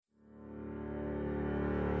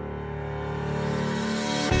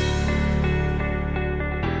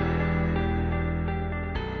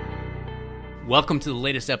Welcome to the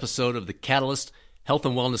latest episode of the Catalyst Health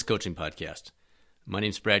and Wellness Coaching Podcast. My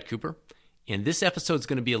name's Brad Cooper, and this episode is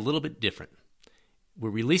going to be a little bit different.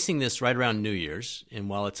 We're releasing this right around New Year's, and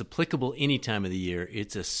while it's applicable any time of the year,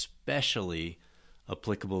 it's especially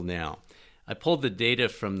applicable now. I pulled the data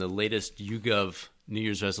from the latest YouGov New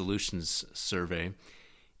Year's Resolutions survey,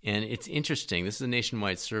 and it's interesting. This is a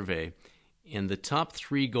nationwide survey, and the top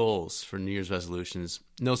 3 goals for New Year's resolutions,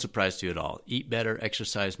 no surprise to you at all: eat better,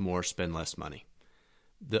 exercise more, spend less money.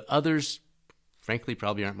 The others, frankly,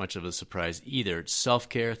 probably aren't much of a surprise either. It's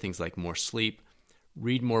self-care, things like more sleep,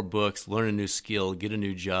 read more books, learn a new skill, get a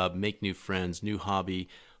new job, make new friends, new hobby.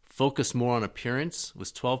 Focus more on appearance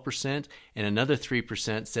was 12%, and another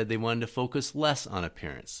 3% said they wanted to focus less on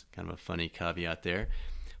appearance. Kind of a funny caveat there.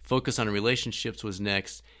 Focus on relationships was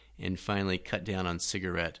next, and finally cut down on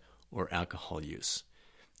cigarette or alcohol use.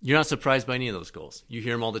 You're not surprised by any of those goals. You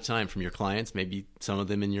hear them all the time from your clients, maybe some of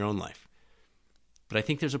them in your own life. But I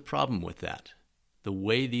think there's a problem with that. The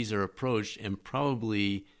way these are approached, and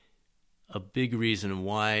probably a big reason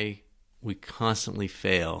why we constantly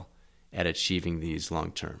fail at achieving these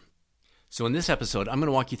long term. So in this episode, I'm going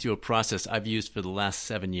to walk you through a process I've used for the last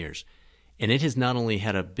 7 years. And it has not only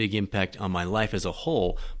had a big impact on my life as a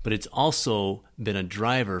whole, but it's also been a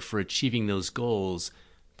driver for achieving those goals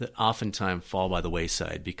that oftentimes fall by the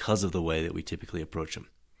wayside because of the way that we typically approach them.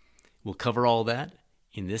 We'll cover all that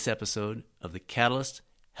in this episode of the Catalyst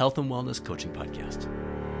Health and Wellness Coaching Podcast.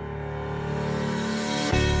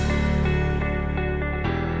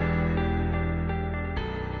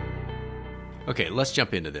 Okay, let's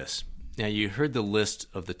jump into this. Now, you heard the list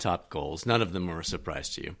of the top goals. None of them were a surprise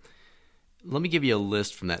to you. Let me give you a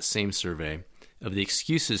list from that same survey of the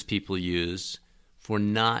excuses people use for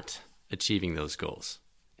not achieving those goals.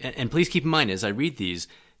 And please keep in mind, as I read these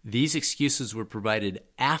excuses were provided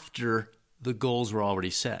after the goals were already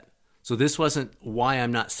set. So this wasn't why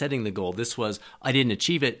I'm not setting the goal. This was, I didn't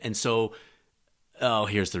achieve it, and so,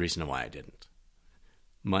 here's the reason why I didn't.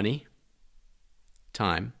 Money,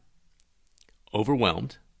 time,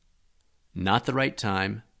 overwhelmed, not the right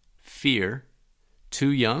time, fear, too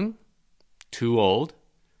young, too old,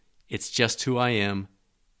 it's just who I am,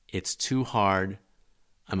 it's too hard,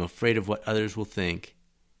 I'm afraid of what others will think,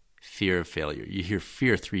 fear of failure. You hear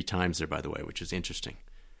fear 3 times there, by the way, which is interesting.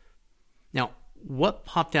 Now, what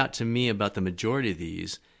popped out to me about the majority of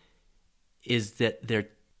these is that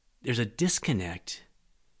there's a disconnect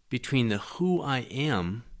between the who I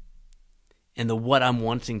am and the what I'm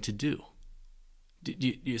wanting to do. Do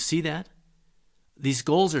you see that? These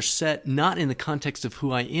goals are set not in the context of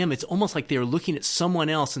who I am. It's almost like they're looking at someone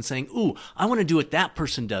else and saying, ooh, I want to do what that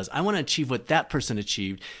person does. I want to achieve what that person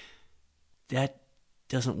achieved. That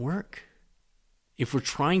doesn't work. If we're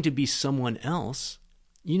trying to be someone else,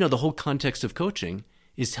 the whole context of coaching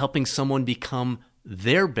is helping someone become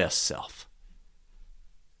their best self.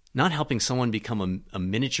 Not helping someone become a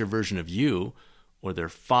miniature version of you or their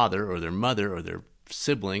father or their mother or their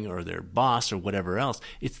sibling or their boss or whatever else.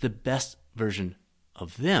 It's the best version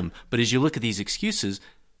of them. But as you look at these excuses,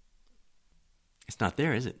 it's not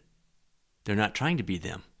there, is it? They're not trying to be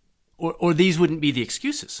them. Or these wouldn't be the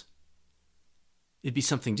excuses. It'd be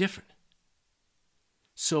something different.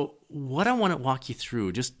 So what I want to walk you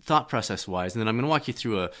through, just thought process-wise, and then I'm going to walk you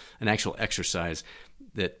through an actual exercise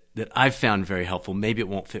that I've found very helpful. Maybe it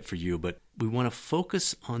won't fit for you, but we want to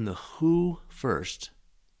focus on the who first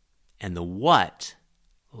and the what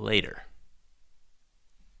later.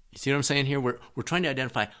 You see what I'm saying here? We're trying to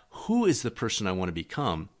identify who is the person I want to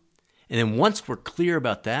become. And then once we're clear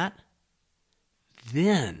about that,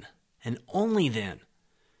 then, and only then,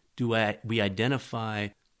 do we identify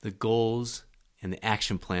the goals and the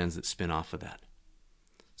action plans that spin off of that.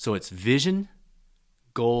 So it's vision,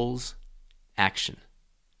 goals, action.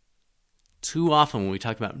 Too often when we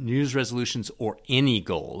talk about New Year's resolutions or any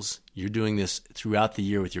goals, you're doing this throughout the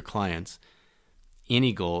year with your clients,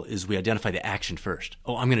 any goal is we identify the action first.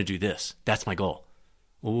 Oh, I'm going to do this. That's my goal.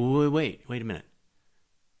 Well, wait a minute.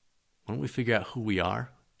 Why don't we figure out who we are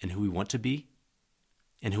and who we want to be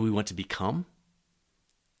and who we want to become?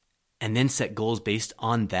 And then set goals based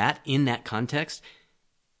on that, in that context,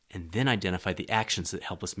 and then identify the actions that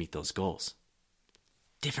help us meet those goals.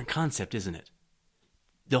 Different concept, isn't it?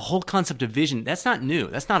 The whole concept of vision, that's not new.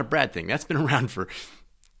 That's not a bad thing. That's been around for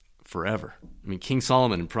forever. I mean, King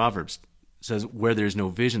Solomon in Proverbs says, where there's no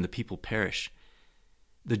vision, the people perish.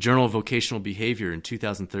 The Journal of Vocational Behavior in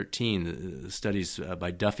 2013, the studies by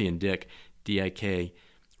Duffy and Dick, D-I-K,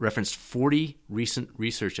 referenced 40 recent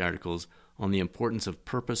research articles on the importance of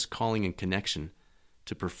purpose, calling, and connection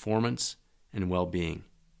to performance and well-being.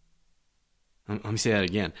 Let me say that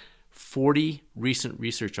again. 40 recent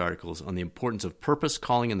research articles on the importance of purpose,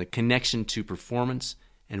 calling, and the connection to performance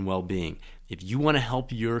and well-being. If you want to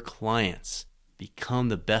help your clients become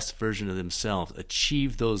the best version of themselves,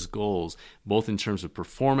 achieve those goals, both in terms of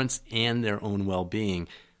performance and their own well-being,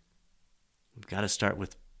 we've got to start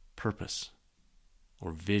with purpose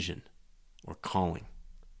or vision or calling.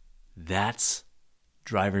 That's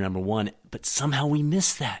driver number one, but somehow we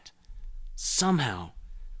miss that. So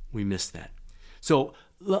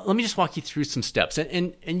let me just walk you through some steps.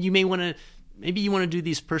 And you may want to, maybe you want to do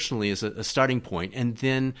these personally as a starting point. And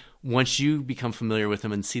then once you become familiar with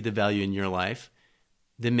them and see the value in your life,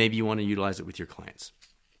 then maybe you want to utilize it with your clients.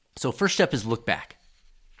 So first step is look back.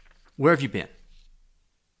 Where have you been?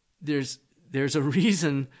 There's a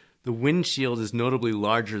reason the windshield is notably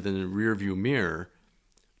larger than the rearview mirror,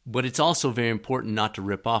 but it's also very important not to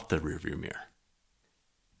rip off the rearview mirror.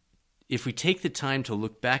 If we take the time to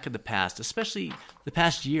look back at the past, especially the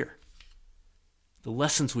past year, the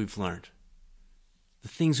lessons we've learned, the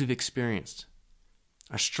things we've experienced,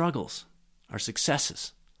 our struggles, our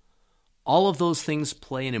successes, all of those things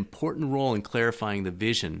play an important role in clarifying the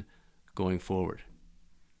vision going forward.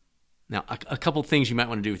 Now, a couple things you might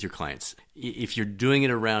want to do with your clients. If you're doing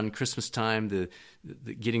it around Christmas time,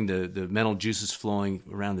 getting the mental juices flowing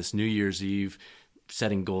around this New Year's Eve,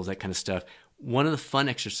 setting goals, that kind of stuff, one of the fun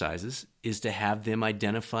exercises is to have them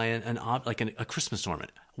identify a Christmas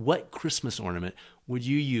ornament. What Christmas ornament would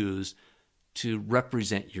you use to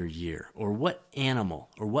represent your year? Or what animal,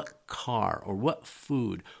 or what car, or what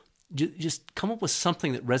food? Just come up with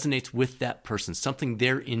something that resonates with that person, something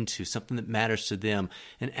they're into, something that matters to them,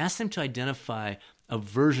 and ask them to identify a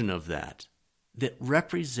version of that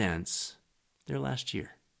represents their last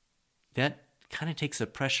year. That kind of takes the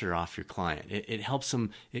pressure off your client. It helps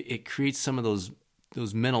them, it creates some of those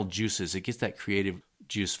mental juices. It gets that creative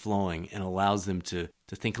juice flowing and allows them to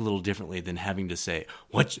think a little differently than having to say,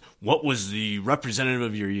 what was the representative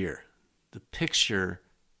of your year? The picture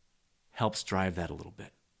helps drive that a little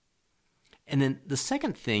bit. And then the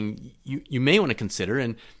second thing you may want to consider,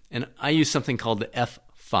 and I use something called the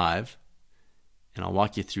F5, and I'll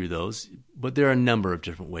walk you through those, but there are a number of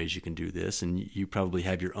different ways you can do this, and you probably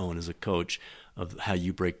have your own as a coach of how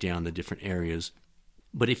you break down the different areas.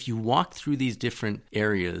 But if you walk through these different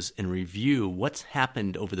areas and review what's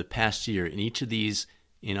happened over the past year in each of these,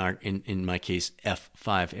 in my case,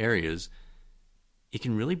 F5 areas, it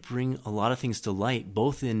can really bring a lot of things to light,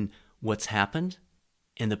 both in what's happened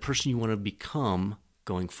and the person you want to become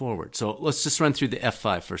going forward. So let's just run through the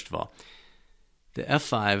F5 first of all. The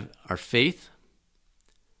F5 are faith,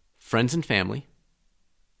 friends and family,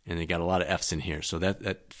 and they got a lot of F's in here. So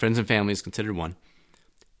that friends and family is considered one.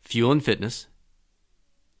 Fuel and fitness,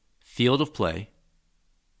 field of play,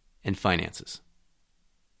 and finances.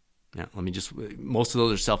 Now, most of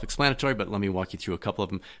those are self-explanatory, but let me walk you through a couple of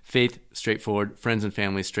them. Faith, straightforward. Friends and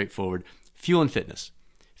family, straightforward. Fuel and fitness.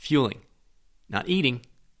 Fueling, not eating.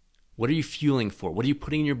 What are you fueling for? What are you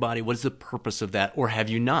putting in your body? What is the purpose of that? Or have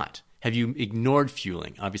you not? Have you ignored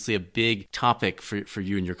fueling? Obviously a big topic for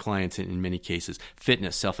you and your clients in many cases.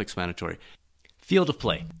 Fitness, self-explanatory. Field of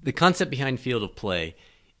play. The concept behind field of play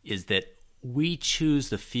is that we choose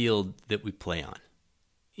the field that we play on.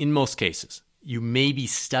 In most cases, you may be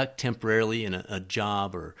stuck temporarily in a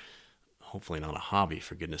job, or hopefully not a hobby,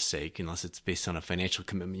 for goodness sake, unless it's based on a financial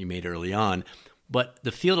commitment you made early on. But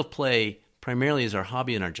the field of play primarily is our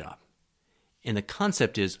hobby and our job. And the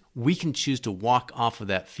concept is we can choose to walk off of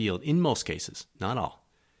that field, in most cases, not all,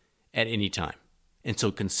 at any time. And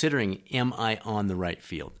so considering, am I on the right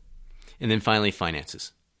field? And then finally,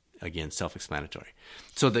 finances. Again, self-explanatory.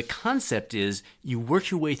 So the concept is you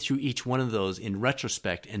work your way through each one of those in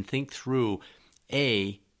retrospect and think through,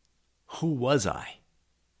 A, who was I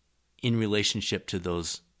in relationship to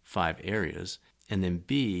those 5 areas? And then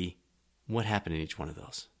B, what happened in each one of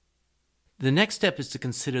those? The next step is to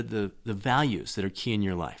consider the values that are key in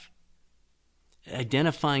your life.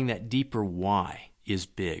 Identifying that deeper why is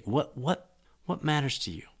big. What matters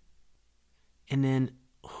to you? And then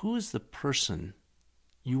who is the person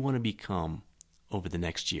you want to become over the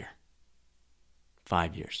next year,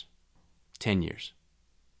 5 years, 10 years?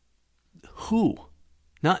 Who?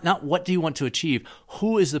 Not what do you want to achieve.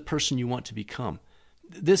 Who is the person you want to become?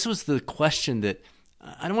 This was the question that,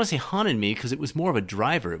 I don't want to say haunted me, because it was more of a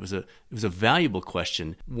driver. It was a valuable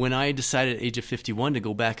question when I decided at the age of 51 to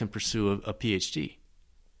go back and pursue a PhD.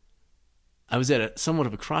 I was at somewhat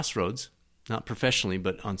of a crossroads, not professionally,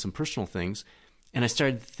 but on some personal things, and I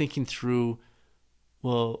started thinking through,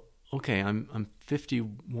 well, okay, I'm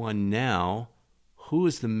 51 now. Who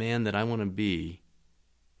is the man that I want to be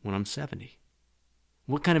when I'm 70?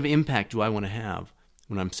 What kind of impact do I want to have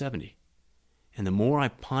when I'm 70? And the more I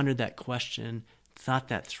pondered that question, thought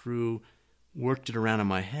that through, worked it around in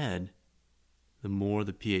my head, the more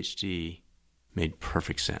the PhD made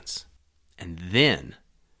perfect sense. And then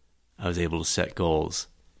I was able to set goals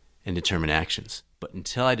and determine actions. But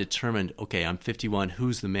until I determined, okay, I'm 51,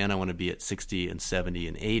 who's the man I want to be at 60 and 70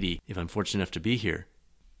 and 80, if I'm fortunate enough to be here,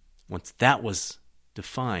 once that was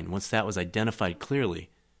defined, once that was identified clearly,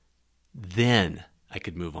 then I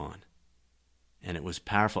could move on. And it was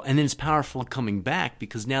powerful. And then it's powerful coming back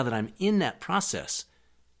because now that I'm in that process,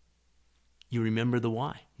 you remember the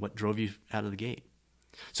why, what drove you out of the gate.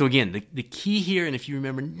 So again, the key here, and if you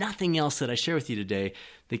remember nothing else that I share with you today,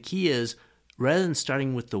 the key is rather than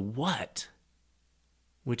starting with the what,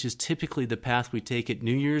 which is typically the path we take at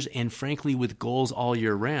New Year's and frankly with goals all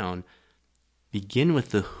year round, begin with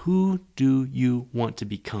the who do you want to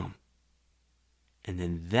become? And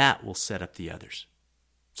then that will set up the others.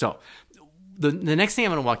 So the next thing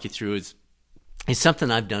I'm going to walk you through is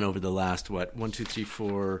something I've done over the last,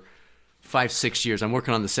 5, 6 years. I'm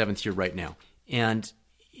working on the 7th year right now. And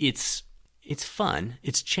it's fun,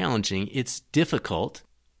 it's challenging, it's difficult,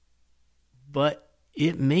 but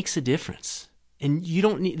it makes a difference. And you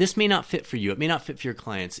don't need, this may not fit for you. It may not fit for your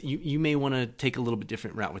clients. You may want to take a little bit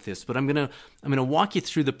different route with this, but I'm going to walk you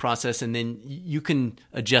through the process and then you can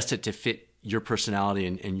adjust it to fit your personality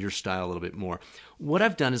and your style a little bit more. What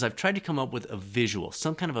I've done is I've tried to come up with a visual,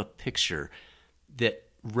 some kind of a picture that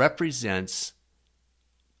represents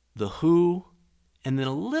the who and then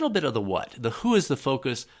a little bit of the what. The who is the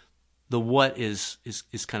focus. The what is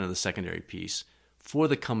kind of the secondary piece for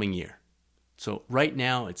the coming year. So right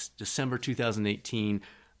now it's December 2018.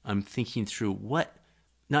 I'm thinking through what,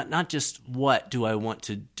 not just what do I want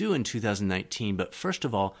to do in 2019, but first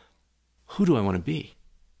of all, who do I want to be?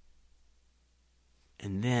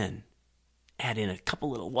 And then add in a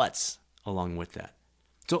couple little whats along with that.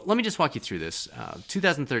 So let me just walk you through this.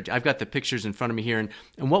 2013, I've got the pictures in front of me here,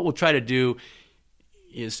 and what we'll try to do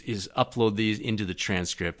is upload these into the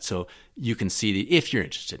transcript so you can see if you're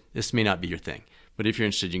interested. This may not be your thing, but if you're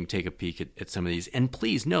interested, you can take a peek at some of these. And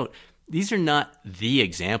please note, these are not the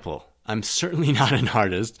example. I'm certainly not an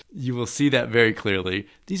artist. You will see that very clearly.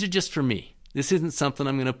 These are just for me. This isn't something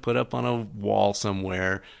I'm going to put up on a wall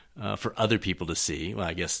somewhere for other people to see. Well,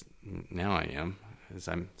 I guess now I am as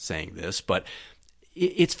I'm saying this, but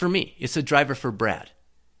it's for me. It's a driver for Brad.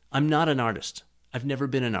 I'm not an artist. I've never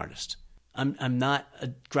been an artist. I'm not a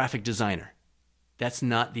graphic designer. That's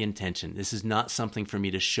not the intention. This is not something for me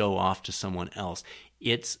to show off to someone else.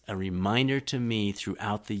 It's a reminder to me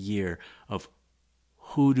throughout the year of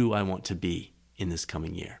who do I want to be in this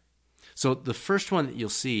coming year. So the first one that you'll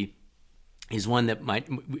see is one that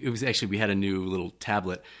we had a new little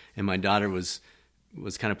tablet, and my daughter was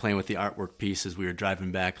kind of playing with the artwork piece as we were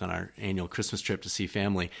driving back on our annual Christmas trip to see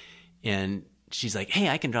family. And she's like, hey,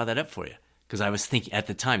 I can draw that up for you. Because I was thinking at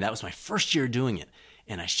the time, that was my first year doing it.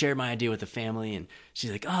 And I shared my idea with the family, and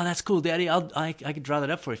she's like, oh, that's cool, Daddy. I can draw that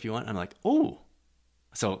up for you if you want. I'm like, oh.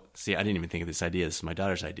 So, see, I didn't even think of this idea. This is my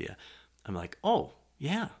daughter's idea. I'm like, oh,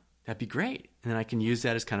 yeah, that'd be great. And then I can use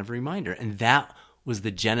that as kind of a reminder. And that was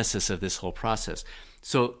the genesis of this whole process.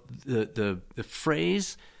 So the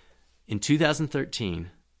phrase in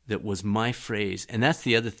 2013 that was my phrase, and that's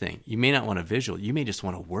the other thing. You may not want a visual. You may just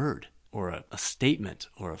want a word or a statement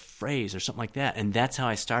or a phrase or something like that. And that's how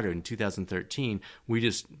I started in 2013.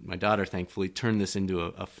 My daughter thankfully turned this into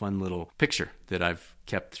a fun little picture that I've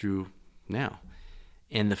kept through now.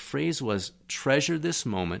 And the phrase was, treasure this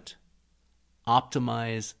moment,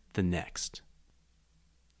 optimize the next.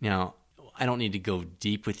 Now, I don't need to go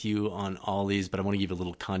deep with you on all these, but I want to give a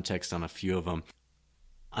little context on a few of them.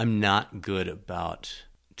 I'm not good about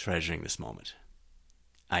treasuring this moment.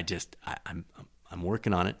 I'm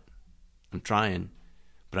working on it. I'm trying,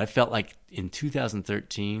 but I felt like in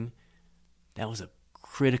 2013, that was a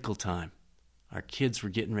critical time. Our kids were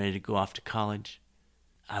getting ready to go off to college.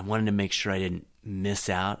 I wanted to make sure I didn't miss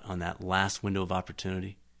out on that last window of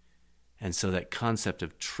opportunity. And so that concept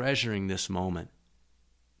of treasuring this moment,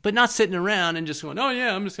 but not sitting around and just going, oh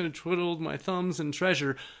yeah, I'm just going to twiddle my thumbs and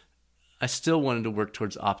treasure. I still wanted to work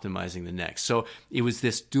towards optimizing the next. So it was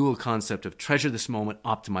this dual concept of treasure this moment,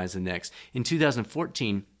 optimize the next. In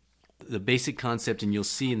 2014, the basic concept, and you'll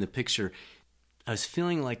see in the picture, I was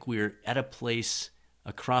feeling like we were at a place,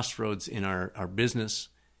 a crossroads in our business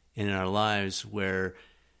and in our lives where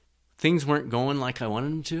things weren't going like I wanted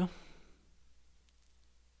them to.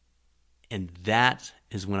 And that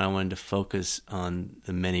is when I wanted to focus on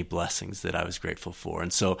the many blessings that I was grateful for.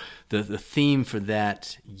 And so the theme for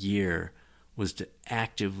that year was to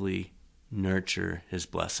actively nurture his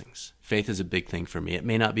blessings. Faith is a big thing for me. It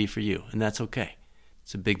may not be for you, and that's okay.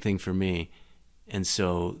 It's a big thing for me. And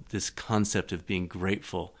so this concept of being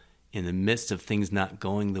grateful in the midst of things not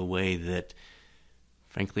going the way that,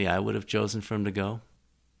 frankly, I would have chosen for them to go.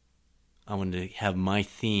 I wanted to have my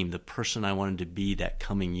theme, the person I wanted to be that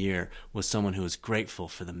coming year, was someone who was grateful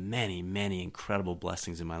for the many, many incredible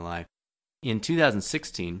blessings in my life. In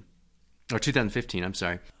 2015,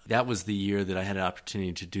 that was the year that I had an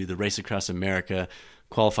opportunity to do the Race Across America,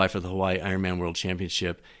 qualify for the Hawaii Ironman World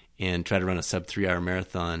Championship, and try to run a sub-3-hour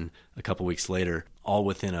marathon a couple weeks later, all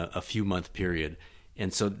within a few-month period.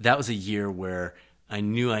 And so that was a year where I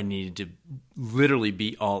knew I needed to literally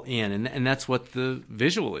be all in, and that's what the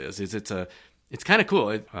visual is it's kind of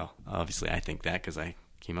cool. Well, obviously I think that because I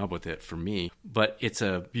came up with it for me, but it's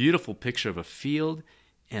a beautiful picture of a field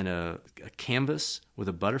and a canvas with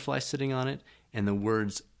a butterfly sitting on it and the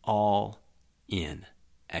words "all in!"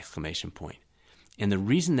 exclamation point. And the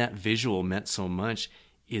reason that visual meant so much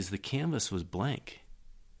is the canvas was blank.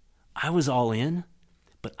 I was all in,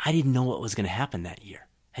 but I didn't know what was going to happen that year.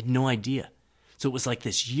 I had no idea. So it was like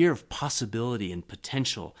this year of possibility and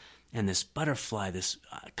potential, and this butterfly, this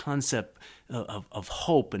concept of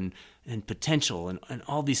hope and potential and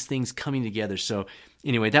all these things coming together. So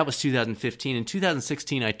anyway, that was 2015. In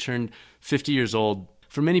 2016, I turned 50 years old.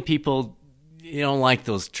 For many people, you don't like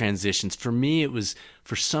those transitions. For me, it was,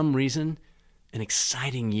 for some reason, an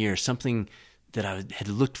exciting year, something that I had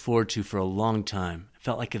looked forward to for a long time. It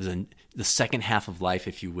felt like it was the second half of life,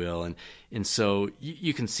 if you will. And so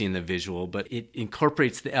you can see in the visual, but it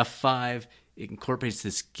incorporates the F5, it incorporates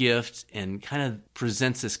this gift and kind of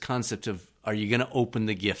presents this concept of, are you going to open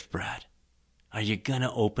the gift, Brad? Are you going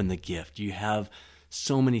to open the gift? You have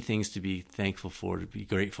so many things to be thankful for, to be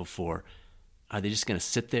grateful for. Are they just going to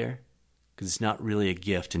sit there? Because it's not really a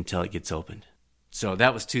gift until it gets opened. So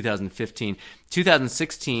that was 2015.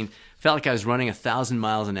 2016 felt like I was running 1,000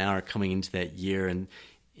 miles an hour coming into that year,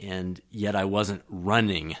 and yet I wasn't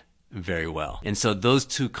running very well. And so those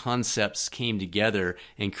two concepts came together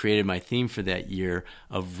and created my theme for that year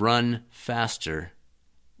of run faster,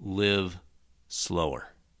 live slower.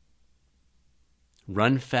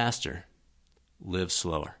 Run faster, live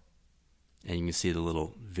slower. And you can see the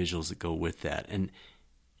little visuals that go with that. And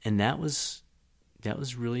that was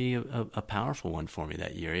really a powerful one for me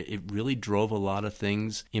that year. It really drove a lot of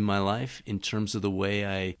things in my life in terms of the way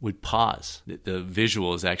I would pause. The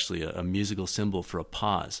visual is actually a musical symbol for a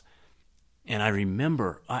pause. And I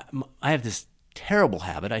remember, I have this terrible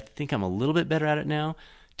habit, I think I'm a little bit better at it now,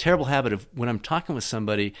 terrible habit of when I'm talking with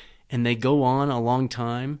somebody and they go on a long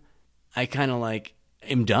time, I kind of like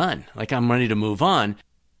am done, like I'm ready to move on.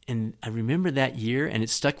 And I remember that year, and it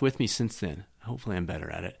stuck with me since then. Hopefully I'm better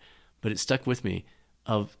at it. But it stuck with me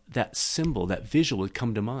of that symbol, that visual would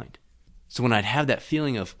come to mind. So when I'd have that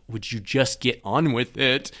feeling of, would you just get on with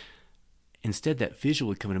it? Instead, that visual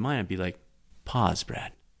would come to mind. I'd be like, pause,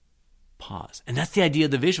 Brad, pause. And that's the idea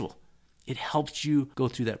of the visual. It helps you go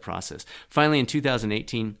through that process. Finally, in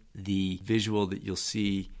 2018, the visual that you'll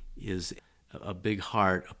see is a big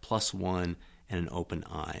heart, a +1, and an open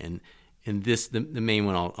eye. And this, the main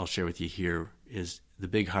one I'll share with you here is the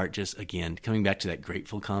big heart, just again, coming back to that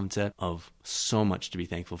grateful concept of so much to be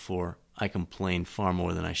thankful for. I complain far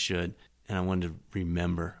more than I should. And I wanted to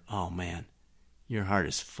remember, oh man, your heart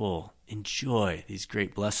is full. Enjoy these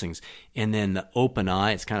great blessings. And then the open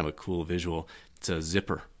eye, it's kind of a cool visual. It's a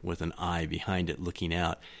zipper with an eye behind it looking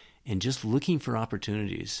out. And just looking for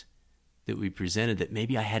opportunities that we presented that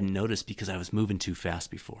maybe I hadn't noticed because I was moving too fast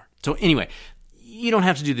before. So anyway, you don't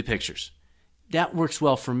have to do the pictures. That works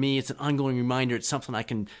well for me. It's an ongoing reminder. It's something I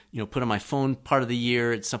can, put on my phone part of the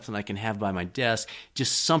year. It's something I can have by my desk.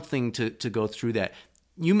 Just something to go through that.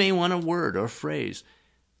 You may want a word or a phrase,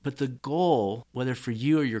 but the goal, whether for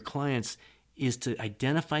you or your clients, is to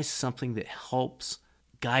identify something that helps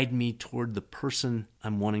guide me toward the person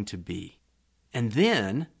I'm wanting to be. And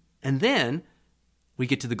then we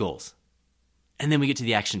get to the goals. And then we get to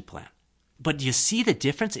the action plan. But do you see the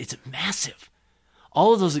difference? It's massive.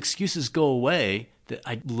 All of those excuses go away that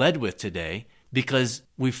I led with today because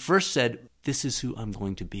we first said, this is who I'm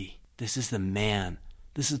going to be. This is the man.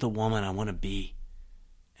 This is the woman I want to be.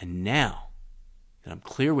 And now that I'm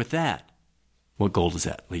clear with that, what goal does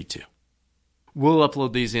that lead to? We'll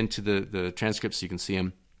upload these into the transcripts so you can see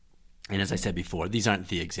them. And as I said before, these aren't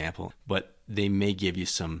the example, but they may give you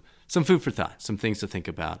some food for thought, some things to think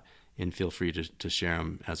about, and feel free to share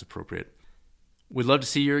them as appropriate. We'd love to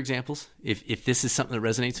see your examples. If this is something that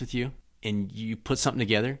resonates with you and you put something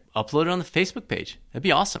together, upload it on the Facebook page. That'd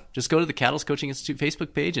be awesome. Just go to the Catalyst Coaching Institute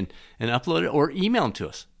Facebook page and upload it or email them to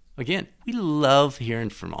us. Again, we love hearing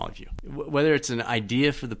from all of you. Whether it's an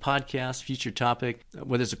idea for the podcast, future topic,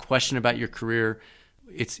 whether it's a question about your career,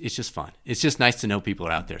 it's just fun. It's just nice to know people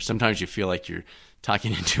are out there. Sometimes you feel like you're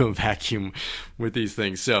talking into a vacuum with these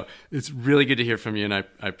things. So it's really good to hear from you, and I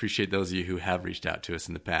appreciate those of you who have reached out to us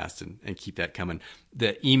in the past, and keep that coming.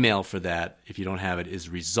 The email for that, if you don't have it, is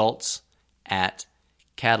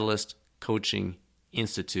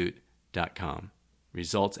results@catalystcoachinginstitute.com.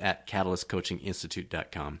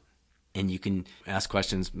 results@catalystcoachinginstitute.com. And you can ask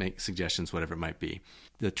questions, make suggestions, whatever it might be.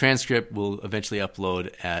 The transcript will eventually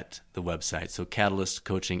upload at the website, so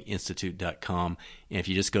catalystcoachinginstitute.com. And if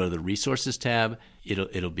you just go to the resources tab,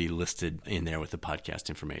 it'll be listed in there with the podcast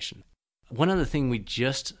information. One other thing we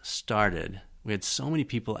just started, we had so many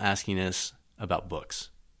people asking us about books.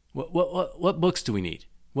 What books do we need?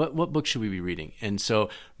 What books should we be reading? And so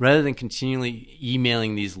rather than continually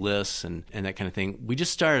emailing these lists and that kind of thing, we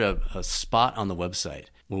just started a spot on the website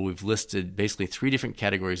where we've listed basically 3 different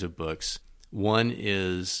categories of books. One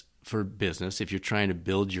is for business. If you're trying to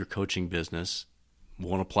build your coaching business,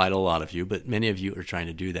 won't apply to a lot of you, but many of you are trying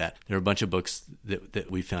to do that. There are a bunch of books that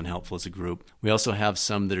we found helpful as a group. We also have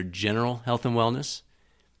some that are general health and wellness,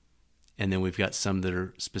 and then we've got some that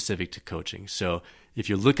are specific to coaching. So if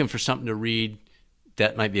you're looking for something to read,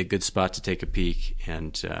 that might be a good spot to take a peek,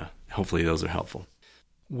 and hopefully those are helpful.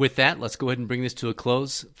 With that, let's go ahead and bring this to a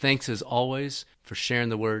close. Thanks, as always, for sharing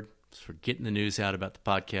the word, for getting the news out about the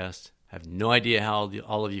podcast. I have no idea how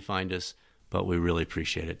all of you find us, but we really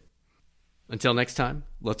appreciate it. Until next time,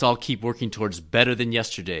 let's all keep working towards better than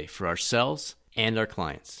yesterday for ourselves and our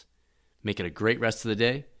clients. Make it a great rest of the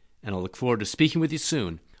day, and I'll look forward to speaking with you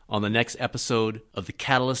soon on the next episode of the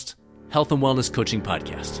Catalyst Health and Wellness Coaching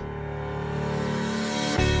Podcast.